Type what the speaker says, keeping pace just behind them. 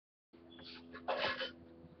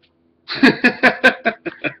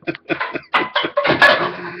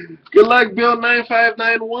Good luck,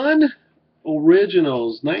 bill9591.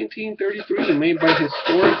 Originals, 1933, made by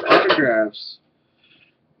Historic Autographs.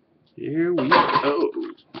 Here we go.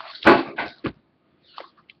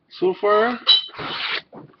 So far,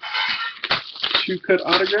 2 cut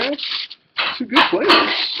autographs, 2 good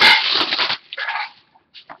players.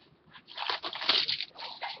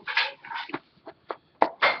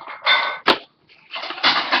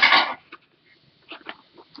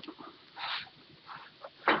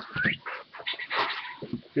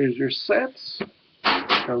 Here's your sets.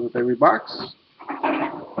 Comes with every box.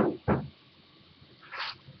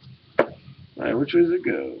 Alright, which way does it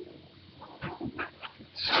go?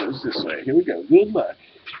 It goes this way. Here we go. Good luck.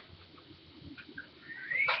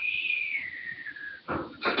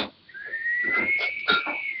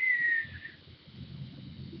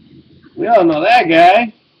 We all know that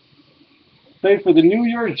guy. Played for the New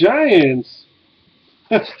York Giants.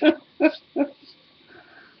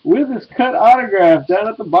 With his cut autograph down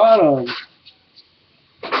at the bottom.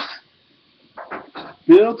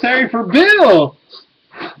 Bill Terry for Bill.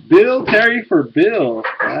 Bill Terry for Bill.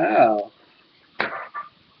 Wow.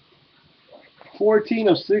 14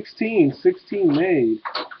 of 16. 16 made.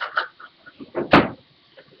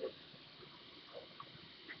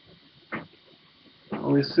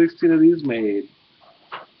 Only 16 of these made.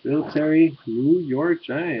 Bill Terry, New York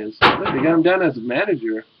Giants. Look, they got him down as a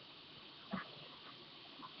manager.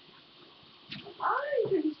 Oh,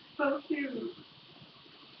 you're so cute.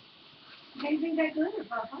 How do you think that glitter,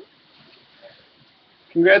 Papa?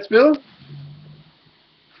 Congrats, Bill.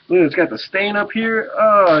 Look, it's got the stain up here.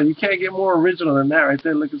 Oh, you can't get more original than that right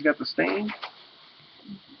there. Look, it's got the stain.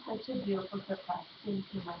 I should be able to put that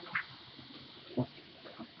into my mouth.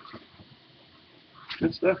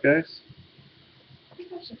 Good stuff, guys. I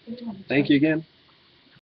think I should put it on the Thank you again.